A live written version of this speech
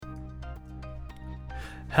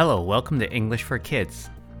Hello, welcome to English for Kids.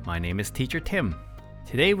 My name is Teacher Tim.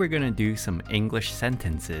 Today we're going to do some English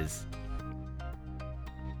sentences.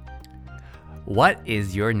 What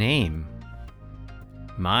is your name?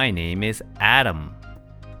 My name is Adam.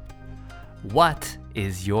 What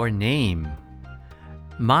is your name?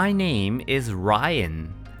 My name is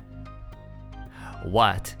Ryan.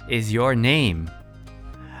 What is your name?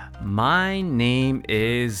 My name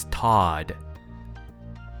is Todd.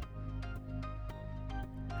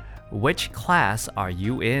 Which class are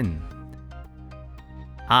you in?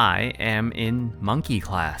 I am in monkey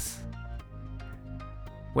class.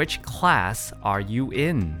 Which class are you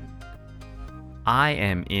in? I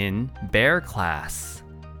am in bear class.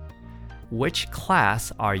 Which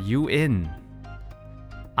class are you in?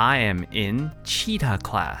 I am in cheetah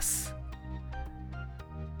class.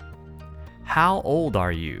 How old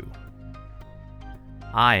are you?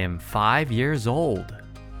 I am 5 years old.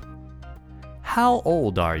 How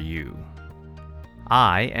old are you?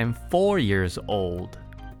 I am 4 years old.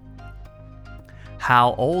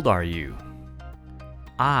 How old are you?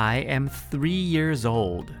 I am 3 years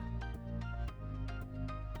old.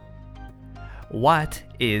 What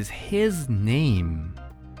is his name?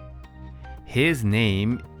 His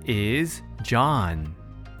name is John.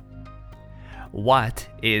 What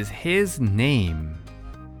is his name?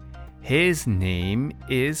 His name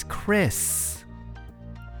is Chris.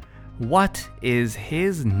 What is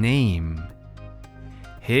his name?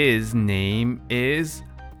 His name is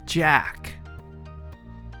Jack.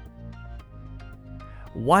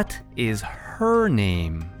 What is her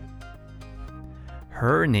name?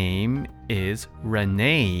 Her name is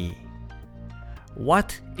Renee.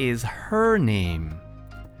 What is her name?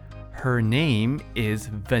 Her name is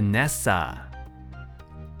Vanessa.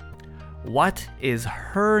 What is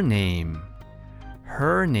her name?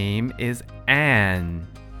 Her name is Anne.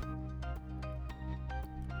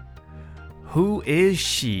 Who is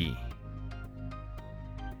she?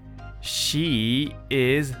 She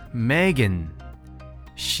is Megan.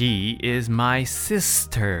 She is my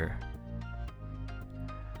sister.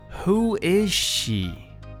 Who is she?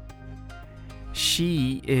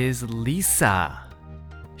 She is Lisa.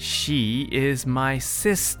 She is my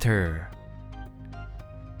sister.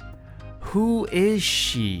 Who is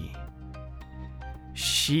she?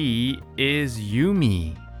 She is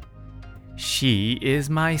Yumi. She is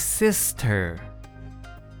my sister.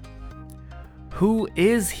 Who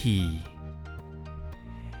is he?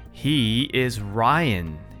 He is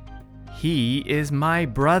Ryan. He is my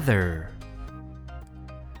brother.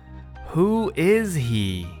 Who is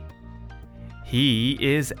he? He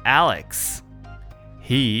is Alex.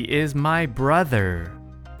 He is my brother.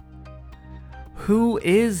 Who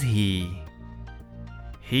is he?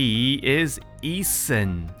 He is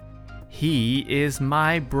Eason. He is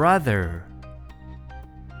my brother.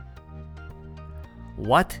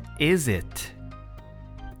 What is it?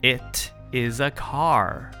 It is a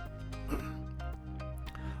car.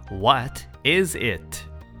 What is it?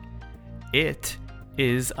 It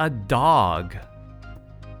is a dog.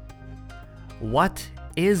 What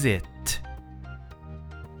is it?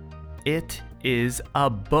 It is a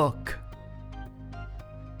book.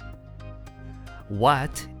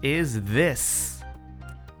 What is this?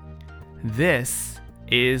 This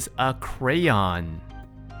is a crayon.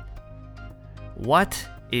 What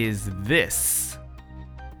is this?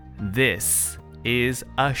 This is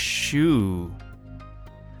a shoe.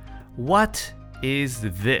 What is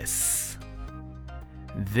this?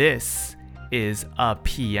 This is a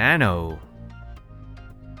piano.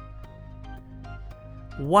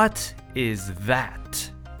 What is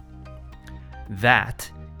that? That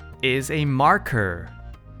is a marker.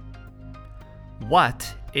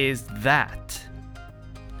 What is that?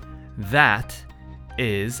 That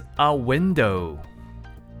is a window.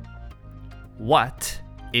 What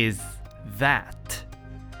is that?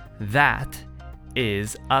 That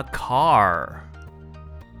is a car.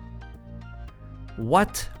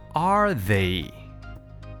 What are they?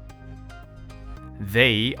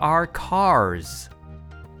 They are cars.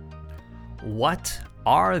 What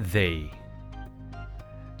are they?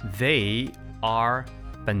 They are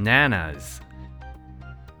bananas.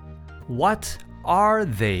 What are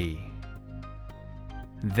they?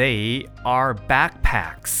 They are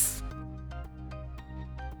backpacks.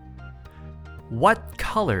 What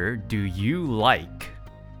color do you like?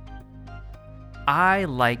 I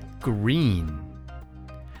like green.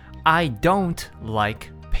 I don't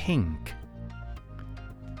like pink.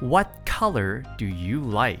 What color do you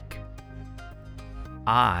like?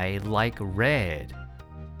 I like red.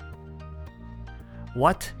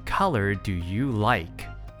 What color do you like?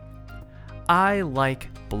 I like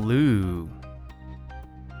blue.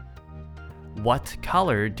 What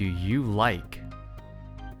color do you like?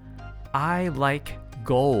 I like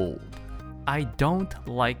gold. I don't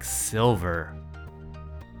like silver.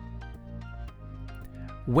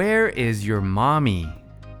 Where is your mommy?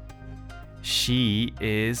 She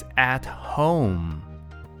is at home.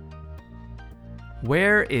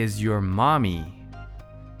 Where is your mommy?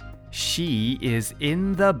 She is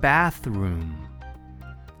in the bathroom.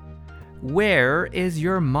 Where is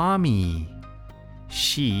your mommy?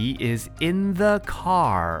 She is in the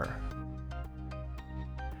car.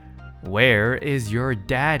 Where is your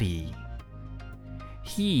daddy?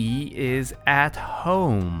 He is at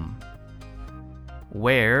home.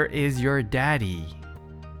 Where is your daddy?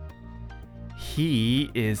 He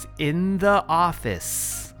is in the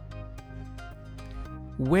office.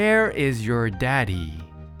 Where is your daddy?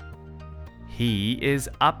 He is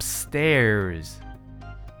upstairs.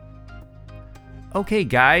 Okay,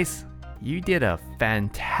 guys, you did a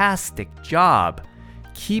fantastic job.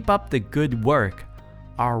 Keep up the good work.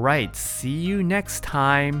 All right, see you next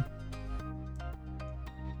time.